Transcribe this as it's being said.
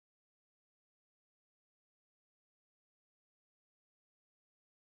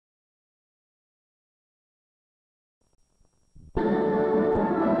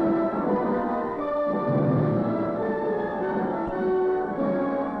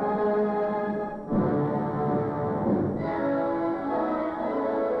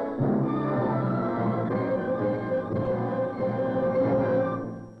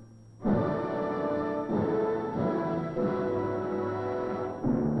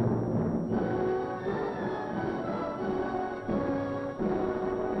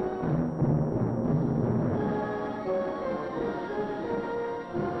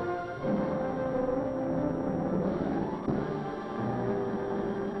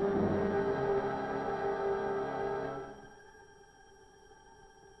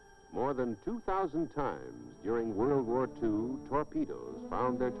More than 2,000 times during World War II, torpedoes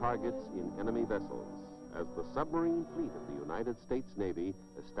found their targets in enemy vessels as the submarine fleet of the United States Navy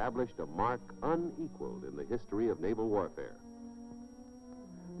established a mark unequaled in the history of naval warfare.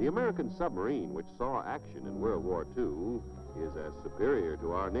 The American submarine, which saw action in World War II, is as superior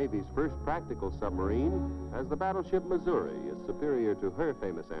to our Navy's first practical submarine as the battleship Missouri is superior to her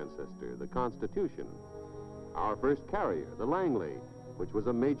famous ancestor, the Constitution. Our first carrier, the Langley, which was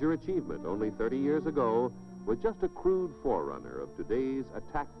a major achievement only 30 years ago, was just a crude forerunner of today's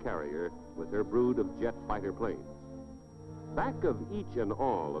attack carrier with her brood of jet fighter planes. Back of each and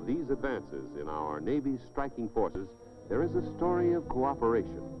all of these advances in our Navy's striking forces, there is a story of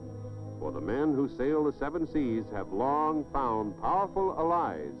cooperation. For the men who sail the seven seas have long found powerful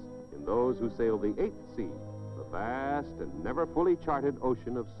allies in those who sail the eighth sea, the vast and never fully charted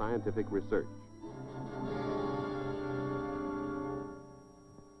ocean of scientific research.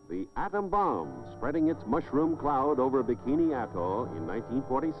 The atom bomb, spreading its mushroom cloud over Bikini Atoll in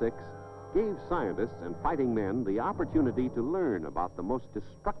 1946, gave scientists and fighting men the opportunity to learn about the most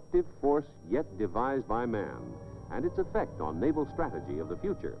destructive force yet devised by man and its effect on naval strategy of the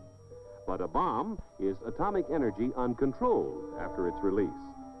future. But a bomb is atomic energy uncontrolled after its release.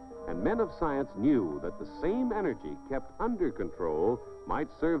 And men of science knew that the same energy kept under control might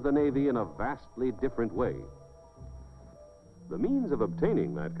serve the Navy in a vastly different way. The means of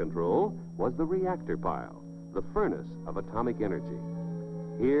obtaining that control was the reactor pile, the furnace of atomic energy.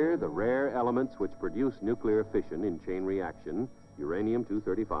 Here, the rare elements which produce nuclear fission in chain reaction,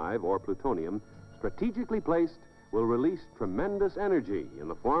 uranium-235 or plutonium, strategically placed, will release tremendous energy in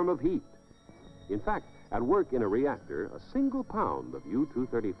the form of heat. In fact, at work in a reactor, a single pound of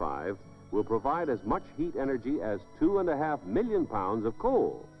U-235 will provide as much heat energy as 2.5 million pounds of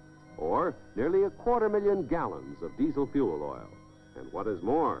coal, or nearly 250,000 gallons of diesel fuel oil. And what is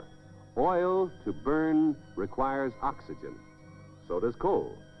more, oil to burn requires oxygen. So does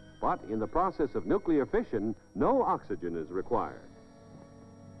coal. But in the process of nuclear fission, no oxygen is required.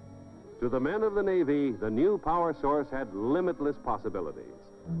 To the men of the Navy, the new power source had limitless possibilities.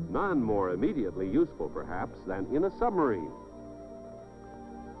 None more immediately useful, perhaps, than in a submarine.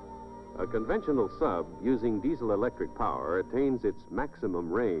 A conventional sub using diesel-electric power attains its maximum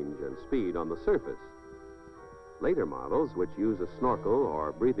range and speed on the surface. Later models, which use a snorkel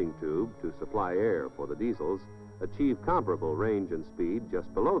or breathing tube to supply air for the diesels, achieve comparable range and speed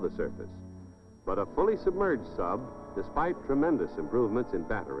just below the surface. But a fully submerged sub, despite tremendous improvements in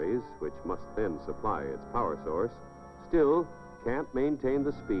batteries, which must then supply its power source, still can't maintain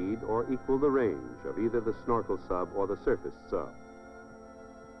the speed or equal the range of either the snorkel sub or the surface sub.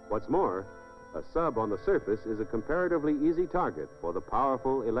 What's more, a sub on the surface is a comparatively easy target for the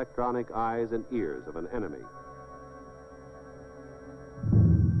powerful electronic eyes and ears of an enemy.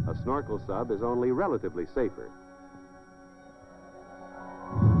 A snorkel sub is only relatively safer,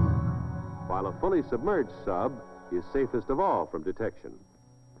 while a fully submerged sub is safest of all from detection.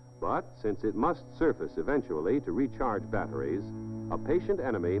 But since it must surface eventually to recharge batteries, a patient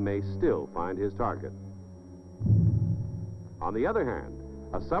enemy may still find his target. On the other hand,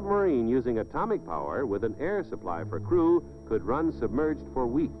 a submarine using atomic power with an air supply for crew could run submerged for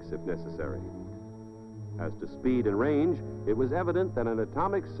weeks if necessary. As to speed and range, it was evident that an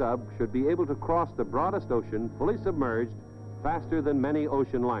atomic sub should be able to cross the broadest ocean fully submerged faster than many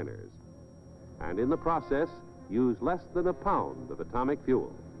ocean liners, and in the process use less than a pound of atomic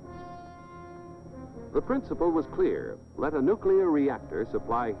fuel. The principle was clear. Let a nuclear reactor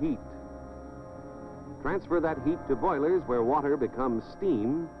supply heat. Transfer that heat to boilers where water becomes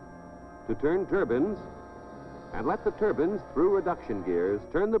steam to turn turbines, and let the turbines, through reduction gears,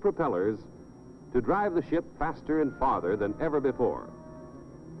 turn the propellers to drive the ship faster and farther than ever before.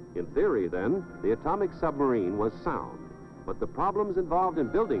 In theory, then, the atomic submarine was sound, but the problems involved in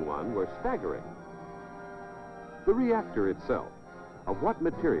building one were staggering. The reactor itself, of what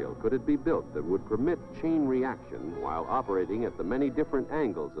material could it be built that would permit chain reaction while operating at the many different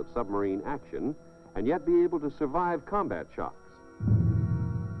angles of submarine action and yet be able to survive combat shocks?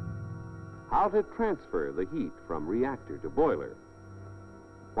 How to transfer the heat from reactor to boiler?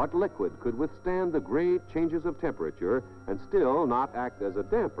 What liquid could withstand the great changes of temperature and still not act as a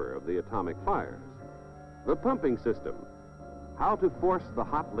damper of the atomic fires? The pumping system. How to force the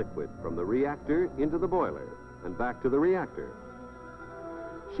hot liquid from the reactor into the boiler and back to the reactor?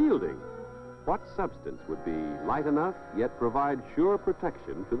 Shielding. What substance would be light enough yet provide sure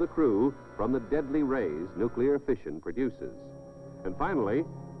protection to the crew from the deadly rays nuclear fission produces? And finally,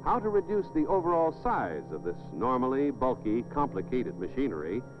 how to reduce the overall size of this normally bulky, complicated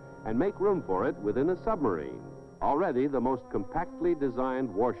machinery and make room for it within a submarine, already the most compactly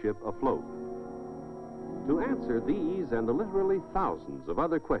designed warship afloat. To answer these and the literally thousands of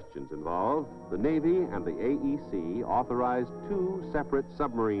other questions involved, the Navy and the AEC authorized 2 separate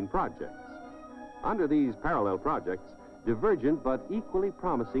submarine projects. Under these parallel projects, divergent but equally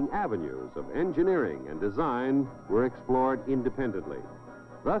promising avenues of engineering and design were explored independently.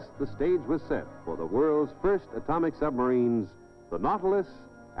 Thus, the stage was set for the world's first atomic submarines, the Nautilus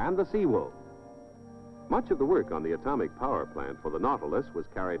and the Seawolf. Much of the work on the atomic power plant for the Nautilus was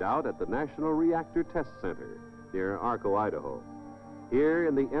carried out at the National Reactor Test Center near Arco, Idaho. Here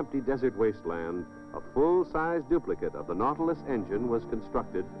in the empty desert wasteland, a full-size duplicate of the Nautilus engine was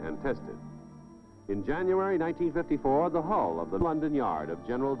constructed and tested. In January 1954, the hull of the London yard of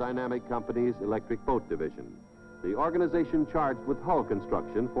General Dynamic Company's Electric Boat Division, the organization charged with hull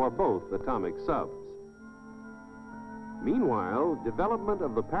construction for both atomic subs. Meanwhile, development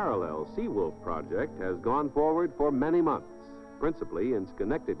of the parallel Seawolf project has gone forward for many months, principally in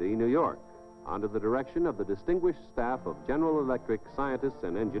Schenectady, New York, under the direction of the distinguished staff of General Electric scientists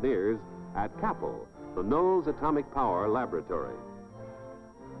and engineers at CAPL, the Knowles Atomic Power Laboratory.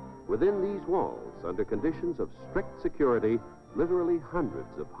 Within these walls, under conditions of strict security, literally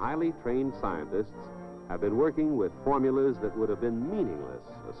hundreds of highly trained scientists have been working with formulas that would have been meaningless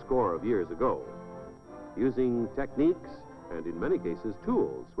a score of years ago, using techniques and, in many cases,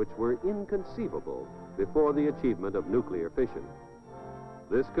 tools which were inconceivable before the achievement of nuclear fission.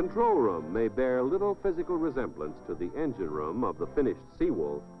 This control room may bear little physical resemblance to the engine room of the finished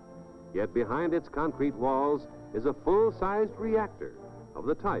Seawolf, yet behind its concrete walls is a full-sized reactor of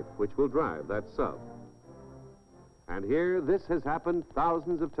the type which will drive that sub. And here, this has happened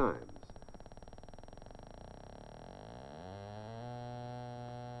thousands of times.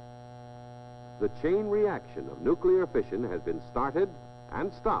 The chain reaction of nuclear fission has been started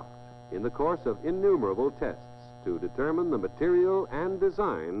and stopped in the course of innumerable tests to determine the material and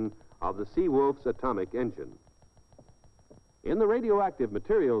design of the Seawolf's atomic engine. In the Radioactive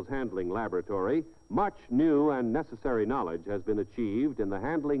Materials Handling Laboratory, much new and necessary knowledge has been achieved in the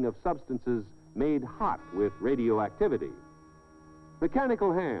handling of substances made hot with radioactivity.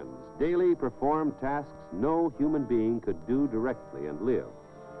 Mechanical hands daily perform tasks no human being could do directly and live.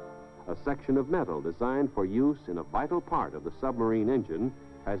 A section of metal designed for use in a vital part of the submarine engine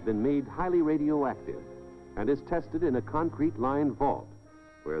has been made highly radioactive and is tested in a concrete-lined vault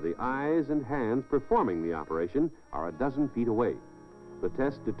where the eyes and hands performing the operation are a dozen feet away. The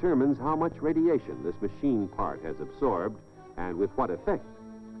test determines how much radiation this machine part has absorbed and with what effect.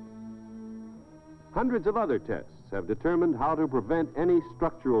 Hundreds of other tests have determined how to prevent any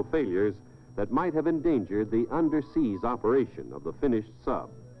structural failures that might have endangered the underseas operation of the finished sub.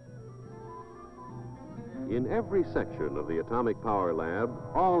 In every section of the Atomic Power Lab,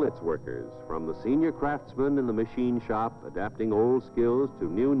 all its workers, from the senior craftsmen in the machine shop adapting old skills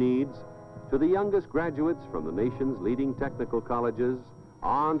to new needs, to the youngest graduates from the nation's leading technical colleges,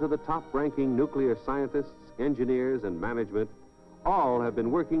 on to the top-ranking nuclear scientists, engineers, and management, all have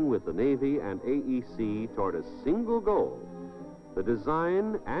been working with the Navy and AEC toward a single goal: the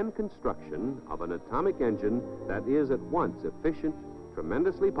design and construction of an atomic engine that is at once efficient,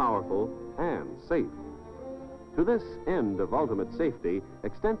 tremendously powerful, and safe. To this end of ultimate safety,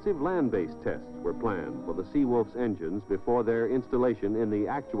 extensive land-based tests were planned for the Seawolf's engines before their installation in the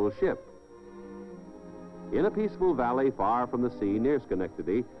actual ship. In a peaceful valley far from the sea near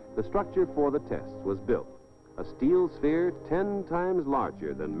Schenectady, the structure for the tests was built, a steel sphere 10 times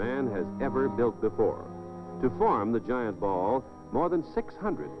larger than man has ever built before. To form the giant ball, more than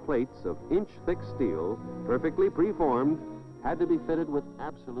 600 plates of inch-thick steel, perfectly preformed, had to be fitted with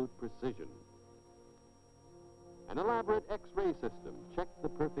absolute precision. An elaborate X-ray system checked the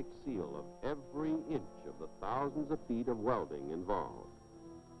perfect seal of every inch of the thousands of feet of welding involved.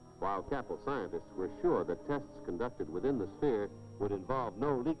 While CAPL scientists were sure that tests conducted within the sphere would involve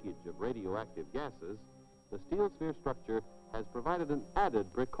no leakage of radioactive gases, the steel sphere structure has provided an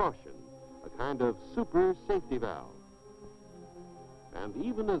added precaution, a kind of super safety valve. And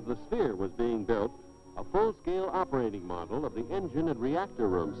even as the sphere was being built, a full-scale operating model of the engine and reactor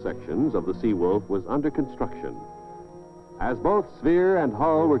room sections of the Seawolf was under construction. As both sphere and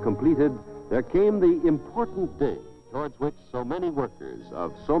hull were completed, there came the important day towards which so many workers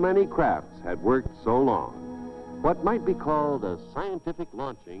of so many crafts had worked so long. What might be called a scientific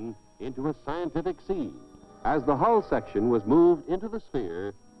launching into a scientific sea, as the hull section was moved into the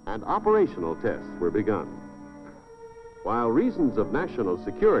sphere and operational tests were begun. While reasons of national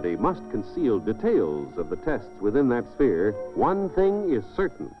security must conceal details of the tests within that sphere, one thing is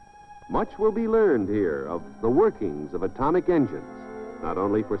certain. Much will be learned here of the workings of atomic engines, not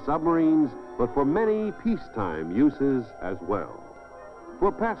only for submarines, but for many peacetime uses as well.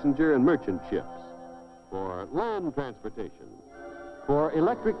 For passenger and merchant ships, for land transportation, for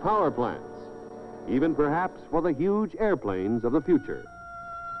electric power plants, even perhaps for the huge airplanes of the future.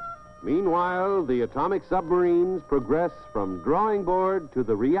 Meanwhile, the atomic submarines progress from drawing board to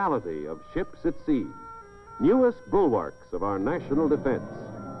the reality of ships at sea, newest bulwarks of our national defense,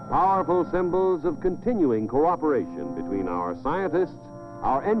 powerful symbols of continuing cooperation between our scientists,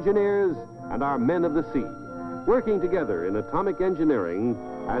 our engineers, and our men of the sea, working together in atomic engineering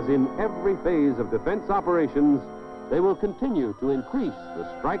as in every phase of defense operations, they will continue to increase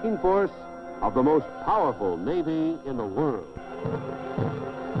the striking force of the most powerful Navy in the world.